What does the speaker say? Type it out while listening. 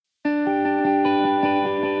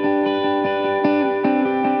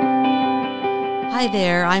Hi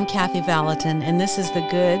there, I'm Kathy Valentin, and this is The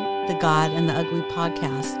Good, the God, and the Ugly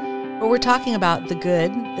podcast, where we're talking about the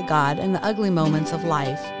good, the God, and the ugly moments of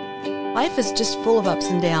life. Life is just full of ups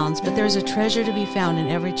and downs, but there's a treasure to be found in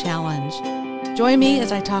every challenge. Join me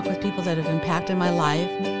as I talk with people that have impacted my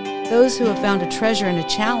life, those who have found a treasure in a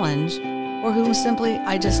challenge, or whom simply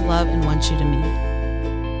I just love and want you to meet.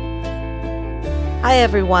 Hi,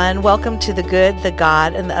 everyone. Welcome to The Good, the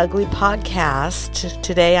God, and the Ugly podcast.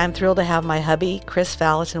 Today, I'm thrilled to have my hubby, Chris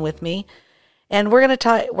Valentin, with me. And we're going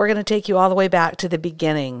to take you all the way back to the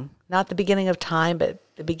beginning. Not the beginning of time, but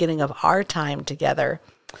the beginning of our time together.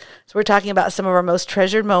 So we're talking about some of our most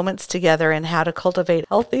treasured moments together and how to cultivate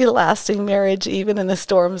healthy, lasting marriage, even in the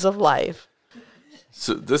storms of life.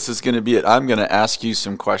 So this is going to be it. I'm going to ask you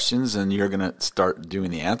some questions, and you're going to start doing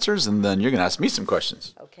the answers, and then you're going to ask me some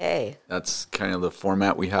questions. Okay. That's kind of the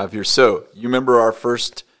format we have here. So you remember our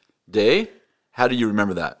first day? How do you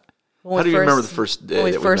remember that? How do you remember the first day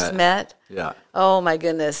when we first met? Yeah. Oh, my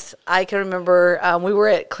goodness. I can remember we were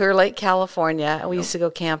at Clear Lake, California, and we used to go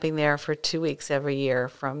camping there for 2 weeks every year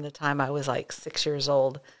from the time I was like 6 years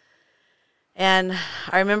old. And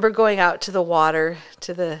I remember going out to the water,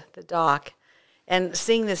 to the dock, and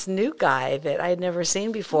seeing this new guy that I had never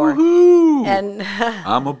seen before. Woohoo! And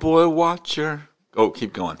I'm a boy watcher. Oh,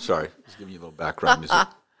 keep going. Sorry. Just giving you a little background music.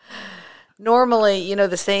 normally, you know,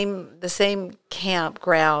 the same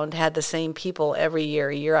campground had the same people every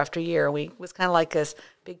year after year. It was kind of like this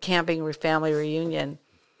big camping family reunion.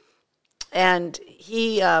 And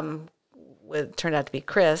he, turned out to be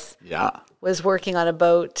Chris, was working on a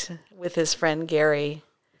boat with his friend Gary.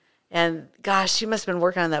 And gosh, you must have been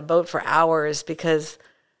working on that boat for hours because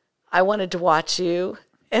I wanted to watch you.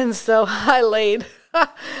 And so I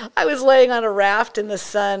was laying on a raft in the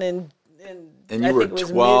sun and you were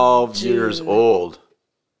 12 years old.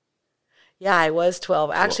 Yeah, I was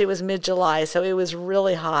 12. Actually, it was mid-July, so it was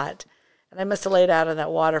really hot. And I must have laid out in that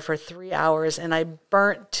water for 3 hours, and I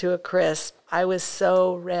burnt to a crisp. I was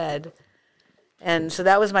so red. And so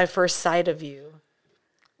that was my first sight of you.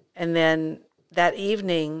 And then that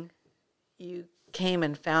evening, you came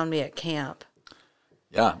and found me at camp.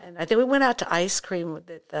 Yeah. And I think we went out to ice cream with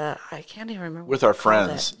I can't even remember. With our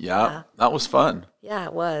friends. Yeah. That was fun. Yeah,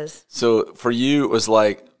 it was. So for you, it was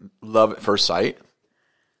like love at first sight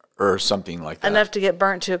or something like that. Enough to get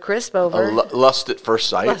burnt to a crisp over. Lust at first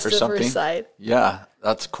sight Lust or something. At first sight. Yeah,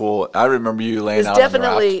 that's cool. I remember you laying out on the raft. It was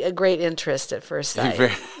definitely a great interest at first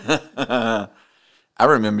sight. I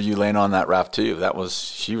remember you laying on that raft too.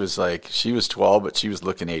 She was 12, but she was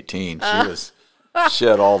looking 18. She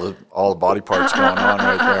had all the body parts going on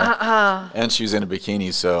right there. And she was in a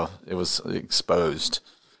bikini, so it was exposed.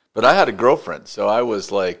 But I had a girlfriend, so I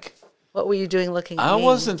was like... What were you doing looking at me? I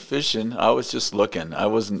wasn't fishing. I was just looking. I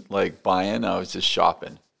wasn't like buying. I was just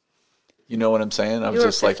shopping. You know what I'm saying? I was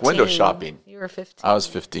just 15. Like window shopping. You were 15. I was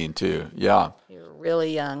 15 too, yeah. You were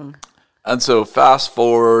really young. And so fast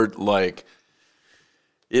forward, like...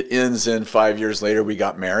 It ends in 5 years later, we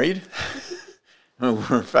got married.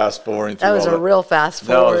 We're fast forwarding through That was a real fast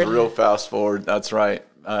forward. That was a real fast forward. That's right.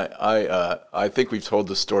 I think we've told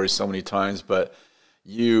this story so many times, but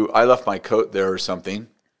I left my coat there or something,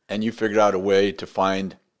 and you figured out a way to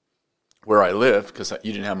find where I live because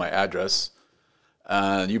you didn't have my address.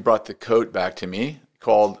 And you brought the coat back to me,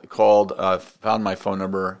 called, found my phone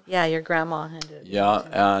number. Yeah, your grandma had it.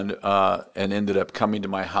 Yeah, and ended up coming to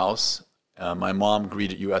my house. My mom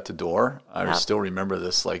greeted you at the door. I still remember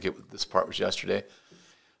this, this part was yesterday.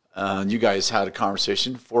 You guys had a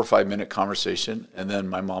conversation, 4 or 5 minute conversation, and then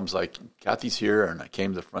my mom's like, Kathy's here, and I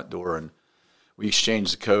came to the front door, and we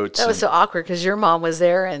exchanged the coats. That was so awkward because your mom was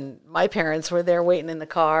there, and my parents were there waiting in the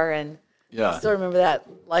car, and I still remember that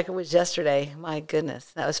like it was yesterday. My goodness,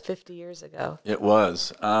 that was 50 years ago. It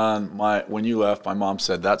was. When you left, my mom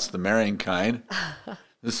said, that's the marrying kind.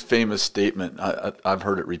 This famous statement, I've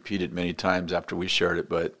heard it repeated many times after we shared it,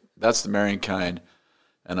 but that's the marrying kind.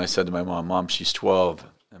 And I said to my mom, Mom, she's 12.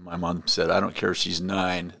 And my mom said, I don't care if she's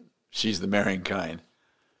 9. She's the marrying kind.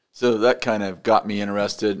 So that kind of got me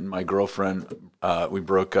interested. And my girlfriend, we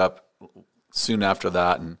broke up soon after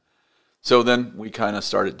that. And so then we kind of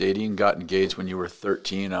started dating, got engaged when you were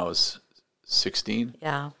 13. I was 16.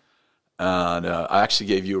 Yeah. And I actually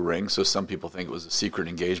gave you a ring, so some people think it was a secret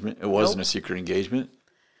engagement. It wasn't a secret engagement.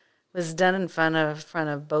 Was done in front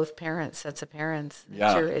of both sets of parents.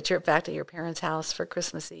 Yeah. It's your fact at your parents' house for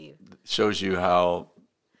Christmas Eve. It shows you how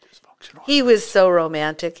dysfunctional. He was so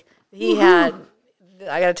romantic. He had,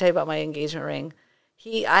 I got to tell you about my engagement ring.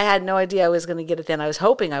 I had no idea I was going to get it then. I was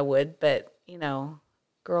hoping I would, but,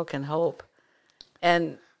 girl can hope.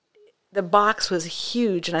 And the box was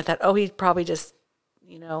huge, and I thought, he'd probably just,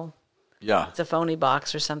 Yeah. It's a phony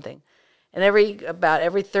box or something. And about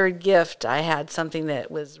every third gift, I had something that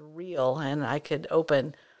was real and I could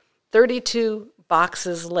open. 32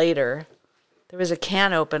 boxes later, there was a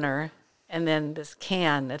can opener and then this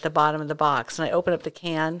can at the bottom of the box. And I opened up the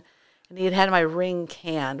can, and he had my ring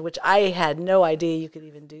canned, which I had no idea you could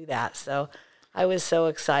even do that. So I was so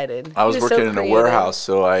excited. I was working in a warehouse,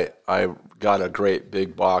 so I got a great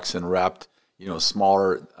big box and wrapped, real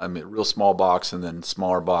small box and then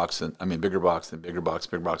smaller box, and bigger box, then bigger box,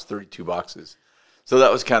 32 boxes. So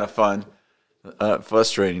that was kind of fun,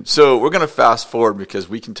 frustrating. So we're going to fast forward because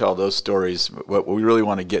we can tell those stories. What we really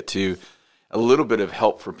want to get to, a little bit of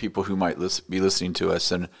help for people who might be listening to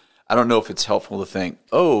us. And I don't know if it's helpful to think,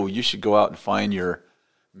 oh, you should go out and find your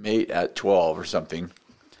mate at 12 or something.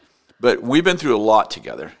 But we've been through a lot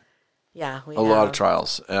together. Yeah, we have. A lot of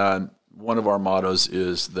trials. And one of our mottos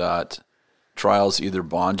is that trials either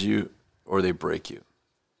bond you or they break you.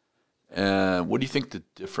 And what do you think the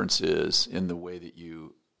difference is in the way that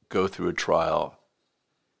you go through a trial?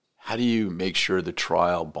 How do you make sure the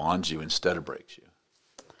trial bonds you instead of breaks you?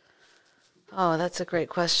 Oh, that's a great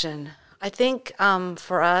question. I think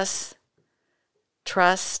for us,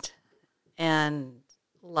 trust and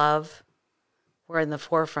love were in the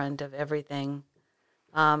forefront of everything.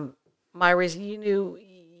 You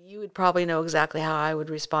would probably know exactly how I would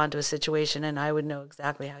respond to a situation, and I would know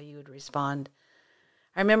exactly how you would respond.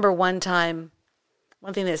 I remember one thing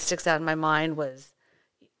that sticks out in my mind was,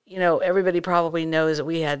 everybody probably knows that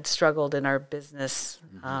we had struggled in our business.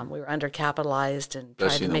 We were undercapitalized and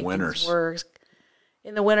tried to make things work.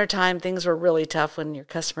 In the wintertime, things were really tough when your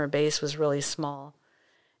customer base was really small.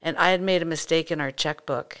 And I had made a mistake in our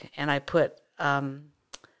checkbook, and I put a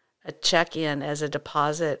check in as a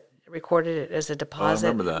deposit, recorded it as a deposit. I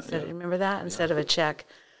remember that. Remember that? Instead of a check.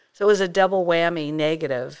 So it was a double whammy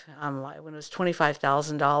negative when it was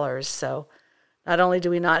 $25,000. So not only do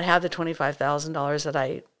we not have the $25,000 that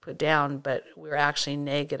I put down, but we were actually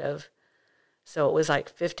negative. So it was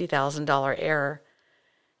like $50,000 error.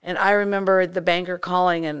 And I remember the banker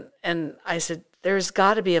calling, and I said, there's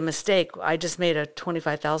got to be a mistake. I just made a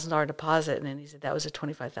 $25,000 deposit. And then he said, that was a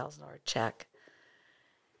 $25,000 check.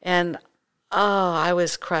 And, I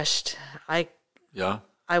was crushed. I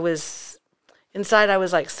was, inside I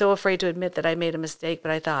was like so afraid to admit that I made a mistake,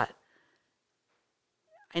 but I thought,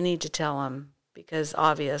 I need to tell him because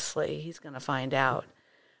obviously he's going to find out.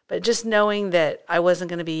 But just knowing that I wasn't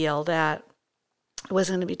going to be yelled at, I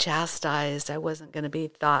wasn't going to be chastised, I wasn't going to be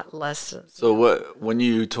thought less. So when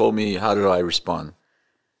you told me, how did I respond?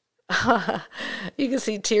 You can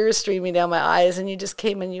see tears streaming down my eyes, and you just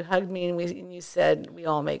came and you hugged me, and you said, we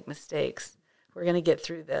all make mistakes. We're going to get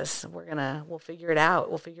through this. We'll figure it out.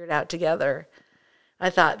 We'll figure it out together. I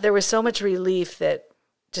thought there was so much relief that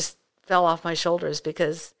just fell off my shoulders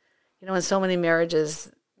because, in so many marriages,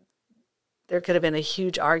 there could have been a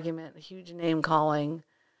huge argument, a huge name calling,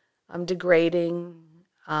 degrading,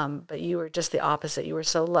 but you were just the opposite. You were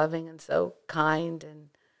so loving and so kind.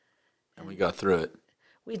 And we got through it.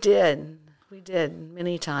 We did. We did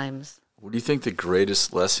many times. What do you think the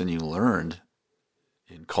greatest lesson you learned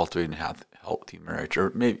in cultivating a healthy marriage,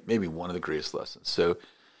 or maybe one of the greatest lessons? So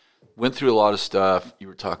went through a lot of stuff. You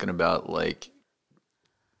were talking about like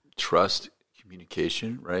trust,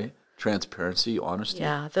 communication, right? Transparency, honesty.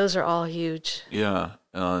 Yeah, those are all huge. Yeah,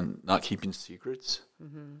 not keeping secrets.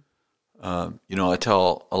 Mm-hmm. I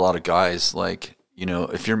tell a lot of guys, like,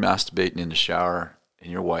 if you're masturbating in the shower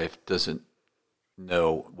and your wife doesn't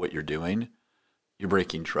know what you're doing, you're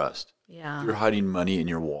breaking trust. Yeah. If you're hiding money in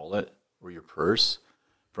your wallet or your purse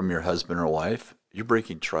from your husband or wife, you're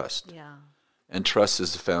breaking trust. Yeah. And trust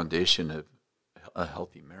is the foundation of a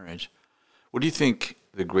healthy marriage. What do you think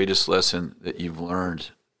the greatest lesson that you've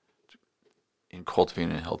learned in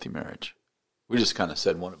cultivating a healthy marriage? We just kind of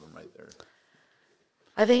said one of them right there.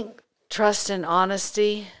 I think trust and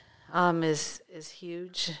honesty is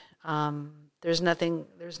huge. There's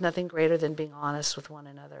nothing greater than being honest with one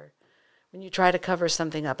another. When you try to cover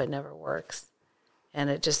something up, it never works, and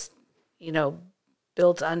it just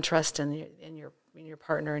builds untrust in your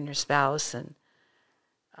partner and your spouse. And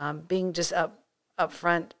being just up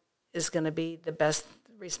front is going to be the best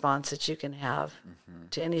response that you can have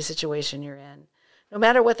to any situation you're in, no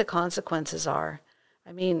matter what the consequences are.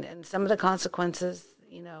 And some of the consequences,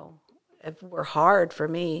 were hard for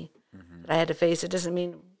me that I had to face. It doesn't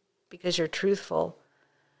mean because you're truthful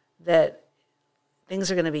that things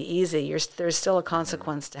are going to be easy. There's still a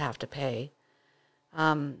consequence to have to pay.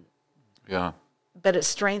 Yeah. But it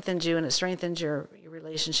strengthens you, and it strengthens your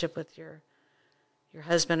relationship with your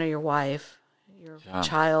husband or your wife, your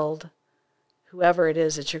child, whoever it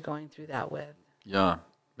is that you're going through that with. Yeah.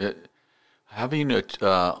 Having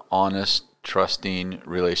a honest, trusting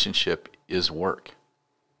relationship is work,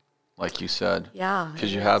 like you said. Yeah.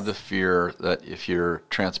 Because you have the fear that if you're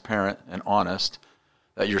transparent and honest,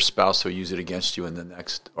 that your spouse will use it against you in the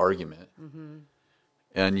next argument. Mm-hmm.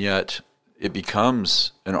 And yet it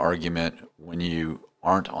becomes an argument when you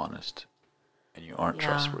aren't honest and you aren't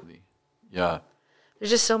trustworthy. Yeah.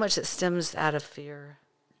 There's just so much that stems out of fear.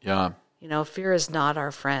 Yeah. You know, fear is not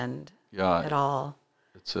our friend at all.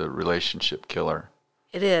 It's a relationship killer.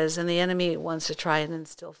 It is, and the enemy wants to try and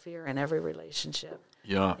instill fear in every relationship.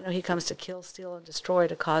 Yeah. You know, he comes to kill, steal, and destroy,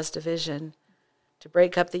 to cause division, to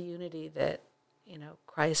break up the unity that, you know,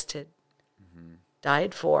 Christ had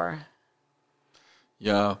died for.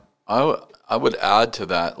 Yeah. I would add to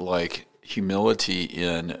that, like, humility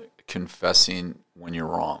in confessing when you're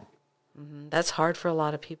wrong. Mm-hmm. That's hard for a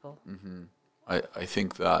lot of people. Mm-hmm. I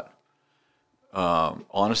think that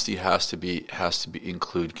honesty has to be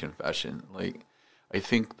include confession. Like, I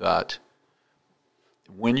think that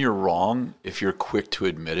when you're wrong, if you're quick to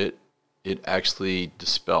admit it, it actually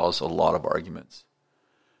dispels a lot of arguments.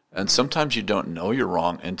 And sometimes you don't know you're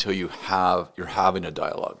wrong until you're having a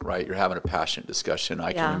dialogue, right? You're having a passionate discussion.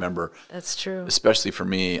 I can remember. That's true. Especially for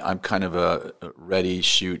me, I'm kind of a ready,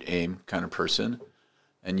 shoot, aim kind of person,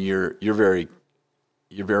 and you're very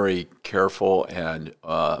careful and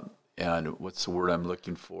what's the word I'm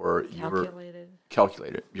looking for?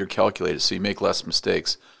 Calculated. You're calculated, so you make less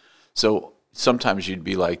mistakes. So sometimes you'd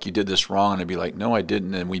be like, you did this wrong, and I'd be like, no, I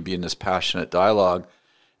didn't, and we'd be in this passionate dialogue.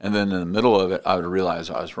 And then in the middle of it, I would realize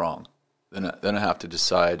I was wrong. Then I have to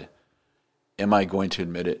decide, am I going to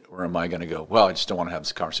admit it, or am I going to go, well, I just don't want to have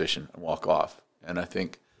this conversation, and walk off? And I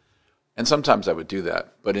think, and sometimes I would do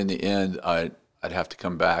that, but in the end, I'd have to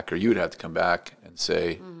come back, or you would have to come back and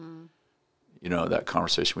say, you know, that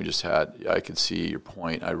conversation we just had, I could see your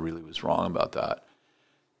point. I really was wrong about that.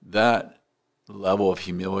 That level of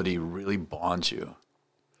humility really bonds you.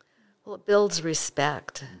 Well, it builds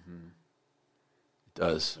respect. Mm-hmm.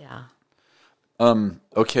 Does. Yeah.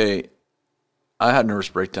 Okay. I had nervous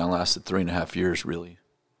breakdown, lasted 3.5 years, really.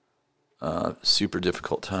 Super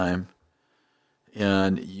difficult time.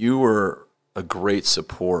 And you were a great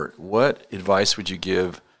support. What advice would you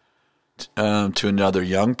give to another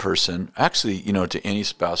young person? Actually, you know, to any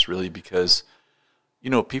spouse, really, because, you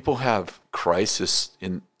know, people have crisis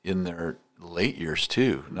in their late years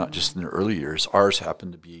too, not just in their early years. Ours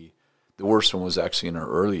happened to be, the worst one was actually in our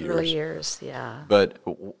early years. Early years, yeah. But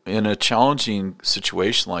in a challenging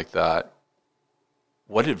situation like that,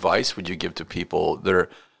 what advice would you give to people? Their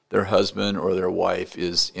husband or their wife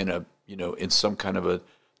is in some kind of a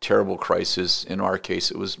terrible crisis. In our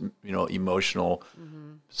case, it was, you know, emotional,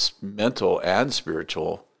 mental, and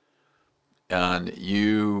spiritual. And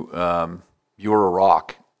you were a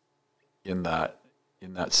rock in that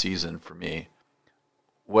season for me.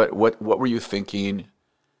 What were you thinking?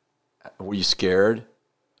 Were you scared?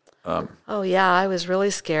 Oh yeah, I was really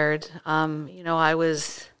scared. You know, I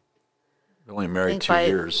was only married 2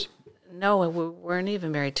 years. No, we weren't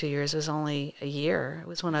even married 2 years. It was only a year. It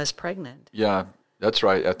was when I was pregnant. Yeah, that's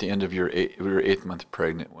right. At the end of we were 8th month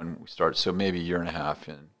pregnant when we started, so maybe a year and a half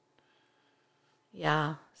in.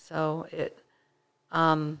 Yeah. So it,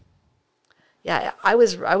 yeah, I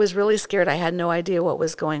was really scared. I had no idea what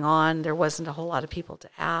was going on. There wasn't a whole lot of people to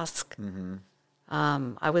ask. Mm-hmm.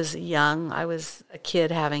 I was young. I was a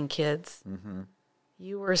kid having kids. Mm-hmm.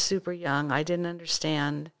 You were super young. I didn't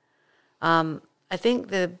understand. I think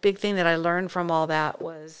the big thing that I learned from all that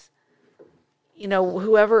was, you know,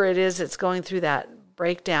 whoever it is that's going through that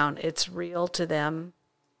breakdown, it's real to them.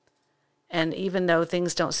 And even though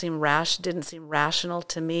things didn't seem rational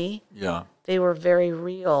to me, yeah, they were very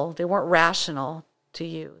real. They weren't rational to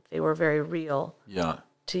you. They were very real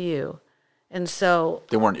to you. And so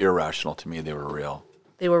they weren't irrational to me. They were real.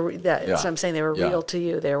 That's what I'm saying. They were real to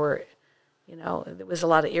you. They were, you know, there was a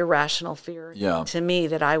lot of irrational fear to me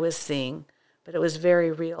that I was seeing, but it was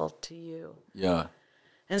very real to you. Yeah.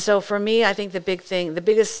 And so for me, I think the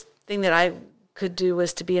biggest thing that I could do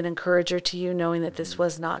was to be an encourager to you, knowing that this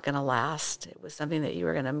was not going to last. It was something that you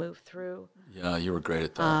were going to move through. Yeah, you were great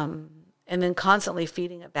at that. And then constantly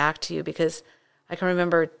feeding it back to you, because I can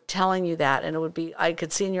remember telling you that, and I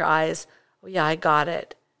could see in your eyes, oh yeah, I got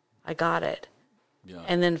it. Yeah.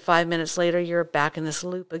 And then 5 minutes later, you're back in this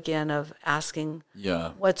loop again of asking,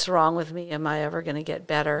 what's wrong with me? Am I ever going to get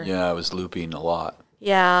better? Yeah, I was looping a lot.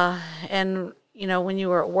 Yeah. And, you know, when you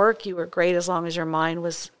were at work, you were great as long as your mind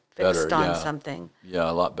was fixed on something. Yeah,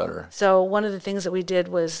 a lot better. So one of the things that we did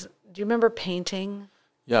was, do you remember painting?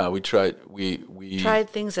 Yeah, we tried. We tried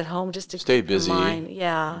things at home just to stay busy.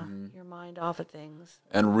 Your mind mind off of things.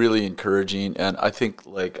 And really encouraging. And I think,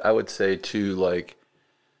 like, I would say too, like,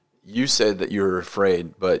 you said that you were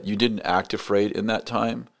afraid, but you didn't act afraid in that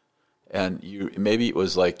time. And maybe it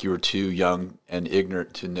was like you were too young and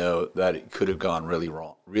ignorant to know that it could have gone really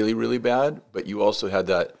wrong, really, really bad. But you also had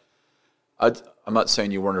that, I'm not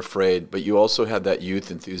saying you weren't afraid, but you also had that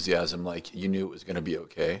youth enthusiasm, like you knew it was going to be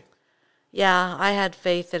okay. Yeah, I had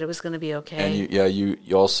faith that it was going to be okay. And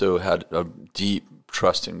you also had a deep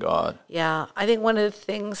trust in God. Yeah, I think one of the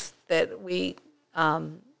things that we, a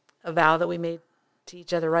vow that we made to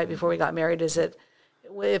each other right before we got married is that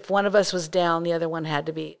if one of us was down, the other one had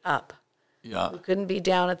to be up. Yeah. We couldn't be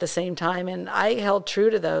down at the same time. And I held true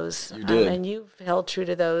to those. You did. And you've held true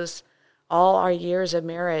to those all our years of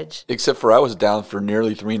marriage. Except for I was down for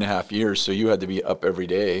nearly 3.5 years, so you had to be up every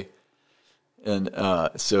day. And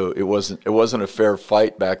so it wasn't a fair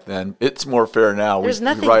fight back then. It's more fair now. There's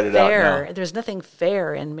nothing write it fair. out now. There's nothing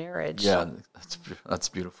fair in marriage. Yeah, that's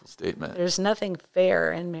a beautiful statement. There's nothing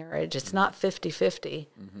fair in marriage. It's not 50-50.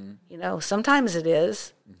 You know, sometimes it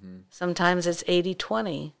is. Sometimes it's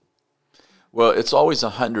 80-20. Well, it's always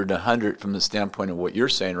 100 from the standpoint of what you're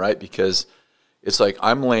saying, right? Because it's like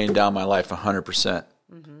I'm laying down my life 100%,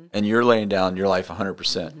 and you're laying down your life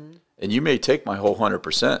 100%, and you may take my whole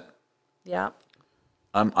 100%. Yeah.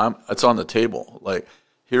 It's on the table. Like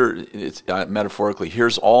here, it's metaphorically.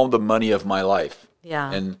 Here's all the money of my life.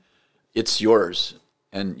 Yeah. And it's yours,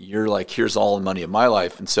 and you're like, here's all the money of my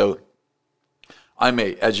life, and so I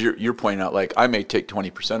may, as you're pointing out, like I may take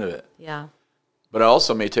 20% of it. Yeah. But I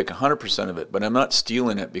also may take 100% of it, but I'm not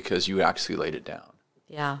stealing it because you actually laid it down.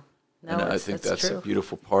 Yeah. No, and I think that's true. a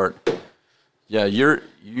beautiful part. Yeah,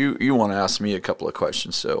 you want to ask me a couple of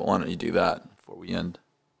questions, so why don't you do that before we end?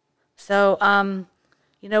 So,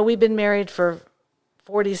 you know, we've been married for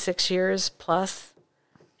 46 years plus,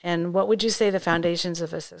 and what would you say the foundations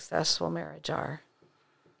of a successful marriage are?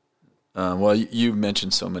 Well, you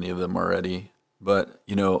mentioned so many of them already, but,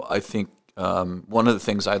 you know, I think one of the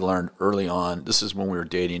things I learned early on, this is when we were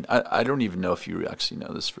dating. I don't even know if you actually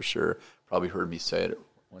know this for sure. Probably heard me say it at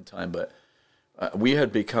one time, but we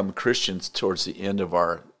had become Christians towards the end of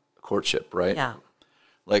our courtship, right? Yeah.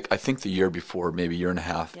 Like I think the year before, maybe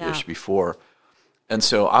 1.5-ish before. And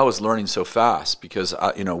so I was learning so fast because,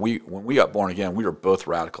 when we got born again, we were both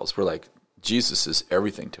radicals. We're like, Jesus is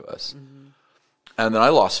everything to us. And then I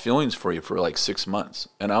lost feelings for you for like 6 months.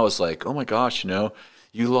 And I was like, oh my gosh,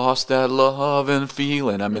 you lost that love and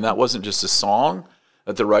feeling. I mean, that wasn't just a song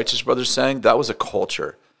that the Righteous Brothers sang. That was a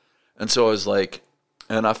culture. And so I was like,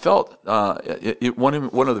 and I felt one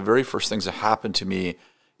of the very first things that happened to me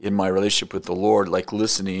in my relationship with the Lord, like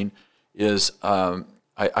listening, is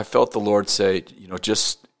I felt the Lord say,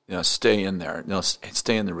 just stay in there,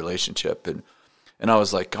 stay in the relationship. And I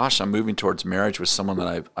was like, gosh, I'm moving towards marriage with someone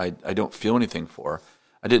that I don't feel anything for.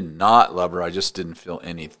 I did not love her. I just didn't feel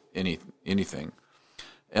anything.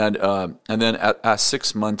 And then at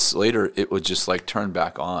 6 months later, it would just like turn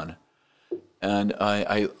back on. And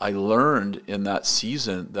I learned in that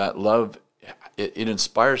season that love, it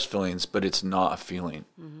inspires feelings, but it's not a feeling.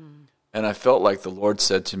 And I felt like the Lord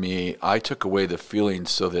said to me, I took away the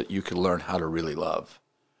feelings so that you could learn how to really love.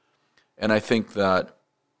 And I think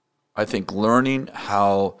learning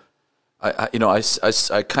how,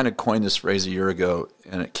 I kind of coined this phrase a year ago,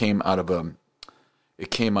 and it came out of a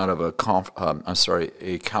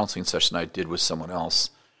counseling session I did with someone else.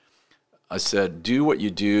 I said, do what you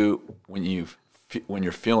do when you're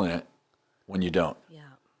feeling it, when you don't. Yeah.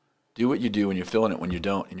 Do what you do when you're feeling it, when you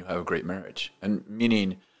don't, and you have a great marriage. And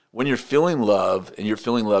meaning, when you're feeling love and you're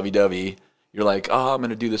feeling lovey-dovey, you're like, oh, I'm going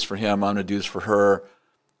to do this for him, I'm going to do this for her.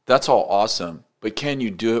 That's all awesome. But can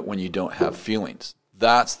you do it when you don't have feelings?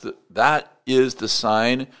 That is the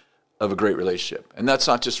sign of a great relationship. And that's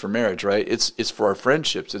not just for marriage, right? It's for our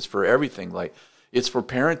friendships. It's for everything. Like, it's for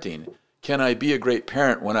parenting. Can I be a great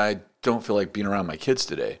parent when I don't feel like being around my kids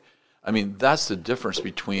today? I mean, that's the difference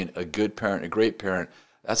between a good parent and a great parent.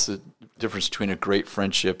 That's the difference between a great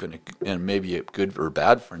friendship and maybe a good or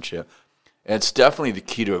bad friendship. And it's definitely the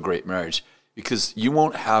key to a great marriage, because you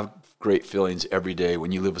won't have great feelings every day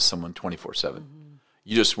when you live with someone 24/7.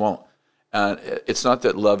 You just won't. And it's not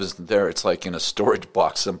that love isn't there. It's like in a storage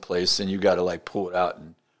box someplace, and you got to like pull it out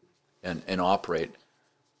and operate.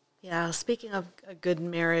 Yeah. Speaking of a good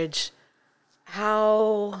marriage,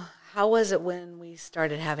 how was it when we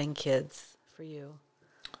started having kids for you?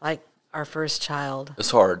 Like our first child.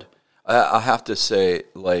 It's hard. I have to say,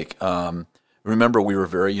 like, remember we were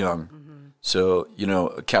very young. So,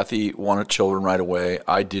 Kathy wanted children right away.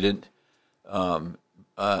 I didn't.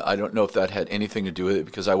 I don't know if that had anything to do with it,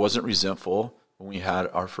 because I wasn't resentful when we had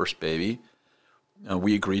our first baby.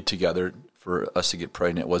 we agreed together for us to get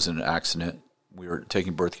pregnant. It wasn't an accident. We were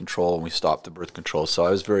taking birth control, and we stopped the birth control. So I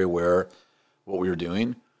was very aware of what we were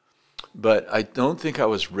doing. But I don't think I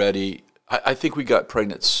was ready. I think we got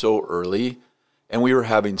pregnant so early, and we were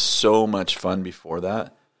having so much fun before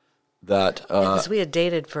that. Because we had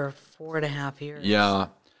dated for 4.5 years. Yeah.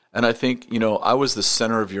 And I think, I was the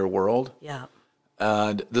center of your world. Yeah.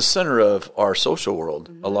 And the center of our social world,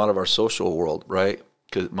 a lot of our social world, right?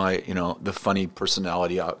 Because the funny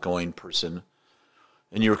personality, outgoing person.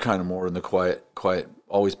 And you were kind of more in the quiet,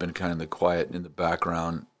 always been kind of the quiet in the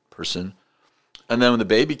background person. And then when the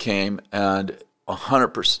baby came, and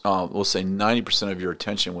 100%, we'll say 90% of your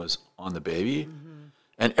attention was on the baby. Mm-hmm.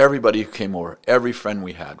 And everybody who came over, every friend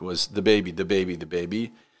we had was the baby, the baby, the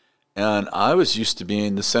baby. And I was used to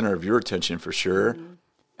being the center of your attention for sure. Mm-hmm.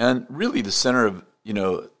 And really the center of,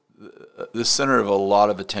 the center of a lot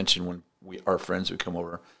of attention when our friends would come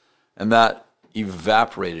over. And that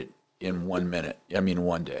evaporated in 1 minute.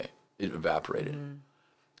 One day. It evaporated. Mm-hmm.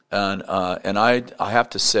 And I have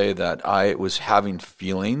to say that I was having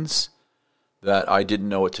feelings that I didn't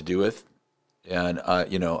know what to do with. And,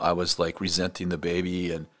 I was like resenting the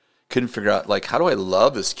baby and couldn't figure out, like, how do I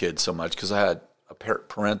love this kid so much? Because I had a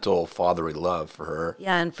parental fatherly love for her.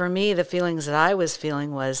 Yeah, and for me, the feelings that I was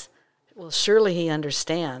feeling was, well, surely he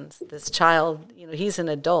understands. This child, he's an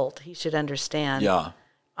adult. He should understand. Yeah.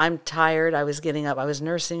 I'm tired. I was getting up. I was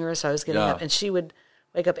nursing her, so I was getting up. And she would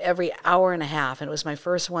wake up every hour and a half, and it was my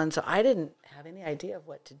first one, so I didn't have any idea of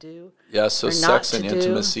what to do. Yeah, so sex and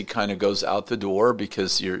intimacy kind of goes out the door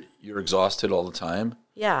because you're exhausted all the time.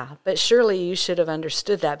 Yeah, but surely you should have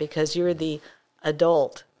understood that because you're the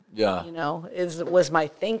adult. Yeah. Was my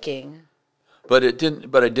thinking. But I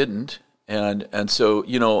didn't. And so,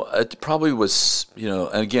 it probably was,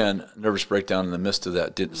 and again, nervous breakdown in the midst of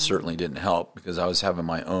that certainly didn't help because I was having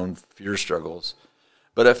my own fear struggles.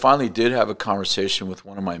 But I finally did have a conversation with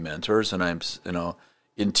one of my mentors, and I'm,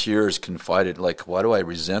 in tears confided, like, why do I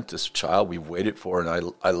resent this child we've waited for,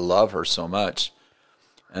 and I love her so much.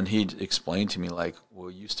 And he explained to me, like,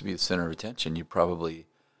 well, you used to be the center of attention. You probably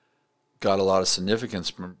got a lot of significance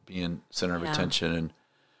from being center of attention. And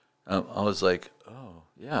I was like, oh,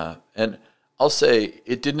 yeah. And I'll say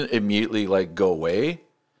it didn't immediately, like, go away,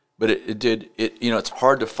 but it did. It's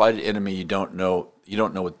hard to fight an enemy you don't know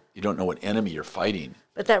what enemy you're fighting.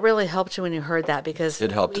 But that really helped you when you heard that because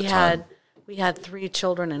it helped we had 3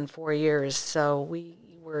 children in 4 years, so we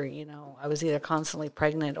were, I was either constantly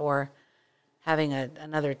pregnant or having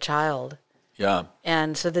another child. Yeah.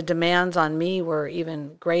 And so the demands on me were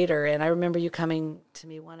even greater. And I remember you coming to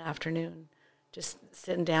me one afternoon, just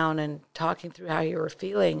sitting down and talking through how you were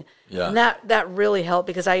feeling. Yeah. And that really helped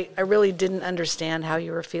because I really didn't understand how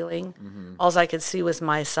you were feeling. Mm-hmm. All I could see was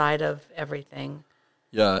my side of everything.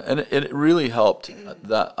 Yeah, and it really helped.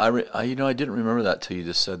 That I didn't remember that till you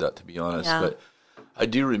just said that, to be honest. Yeah. But I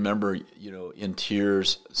do remember, in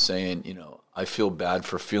tears saying, I feel bad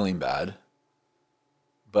for feeling bad,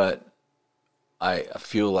 but I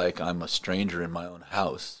feel like I'm a stranger in my own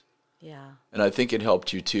house. Yeah. And I think it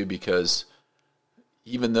helped you too because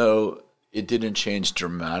even though it didn't change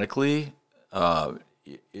dramatically,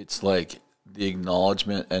 it's like the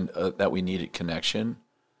acknowledgement and that we needed connection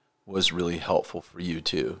was really helpful for you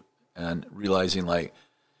too. And realizing like,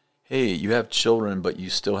 hey, you have children, but you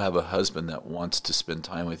still have a husband that wants to spend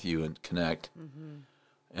time with you and connect. Mm-hmm.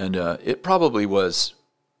 And it probably was,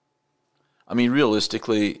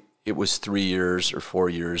 realistically, it was 3 years or 4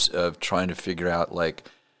 years of trying to figure out like,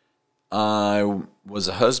 I was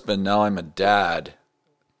a husband, now I'm a dad.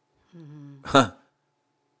 Mm-hmm.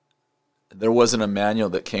 There wasn't a manual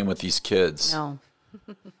that came with these kids. No.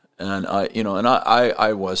 And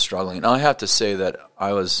I was struggling. And I have to say that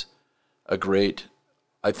I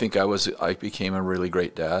became a really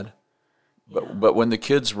great dad. But when the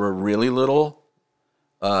kids were really little,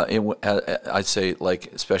 I'd say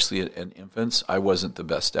like, especially in infants, I wasn't the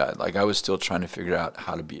best dad. Like I was still trying to figure out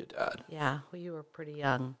how to be a dad. Yeah. Well, you were pretty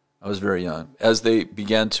young. I was very young. As they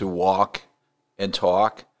began to walk and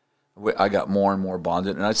talk, I got more and more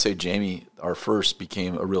bonded. And I'd say Jamie, our first,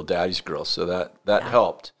 became a real daddy's girl. So that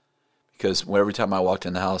helped. Because every time I walked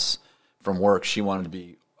in the house from work, she wanted to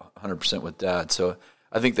be 100% with Dad. So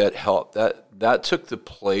I think that helped. That took the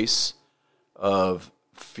place of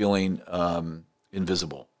feeling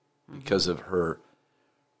invisible because of her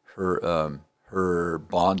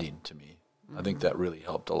bonding to me. Mm-hmm. I think that really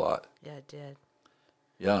helped a lot. Yeah, it did.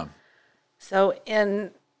 Yeah. So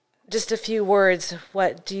in just a few words,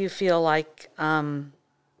 what do you feel like your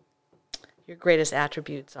greatest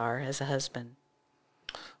attributes are as a husband?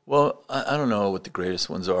 Well, I don't know what the greatest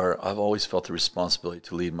ones are. I've always felt the responsibility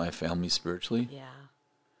to lead my family spiritually. Yeah.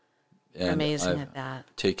 And You're amazing I've at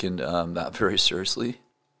that. taken that very seriously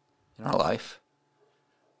in our life.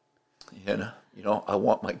 And, I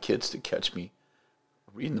want my kids to catch me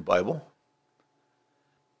reading the Bible.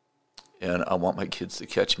 And I want my kids to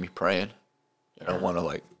catch me praying. Yeah. I don't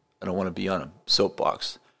want to be on a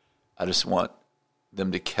soapbox. I just want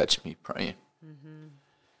them to catch me praying. Mm-hmm.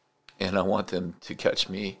 And I want them to catch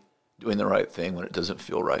me doing the right thing when it doesn't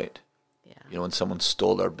feel right. Yeah. When someone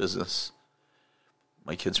stole our business.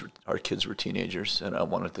 Our kids were teenagers, and I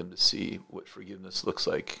wanted them to see what forgiveness looks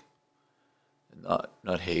like, and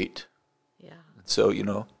not hate. Yeah. And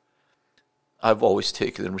so, I've always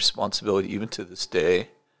taken the responsibility, even to this day,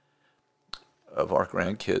 of our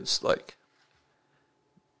grandkids, like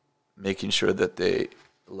making sure that they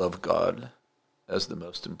love God as the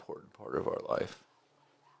most important part of our life.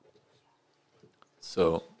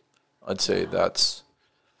 So, I'd say that's.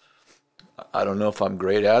 I don't know if I'm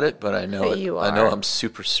great at it, but I know You are. I know I'm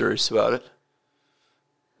super serious about it.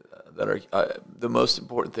 The most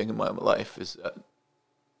important thing in my life is that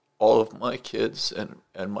all of my kids and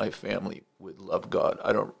my family would love God.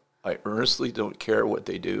 I earnestly don't care what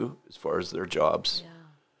they do as far as their jobs.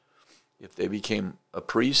 Yeah. If they became a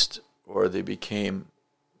priest or they became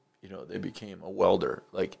a welder,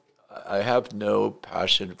 like I have no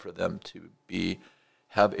passion for them to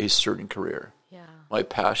have a certain career. Yeah. My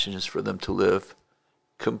passion is for them to live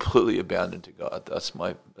completely abandoned to God. That's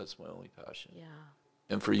my only passion. Yeah.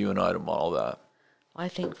 And for you and I to model that. Well, I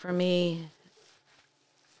think for me,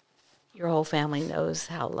 your whole family knows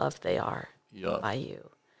how loved they are by you.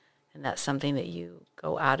 And that's something that you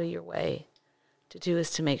go out of your way to do,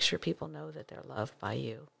 is to make sure people know that they're loved by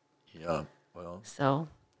you. Yeah, well, so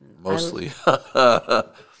mostly.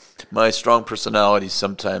 My strong personality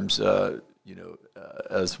sometimes,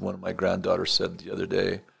 as one of my granddaughters said the other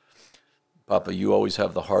day, Papa, you always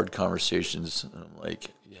have the hard conversations. And I'm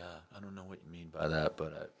like, yeah, I don't know what you mean by that,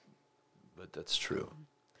 but that's true.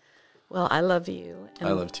 Well, I love you. And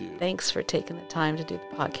I love you. Thanks for taking the time to do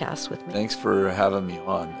the podcast with me. Thanks for having me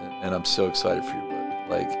on. And I'm so excited for your book.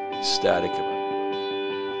 Like, ecstatic about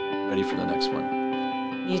your book. Ready for the next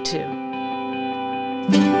one. You too.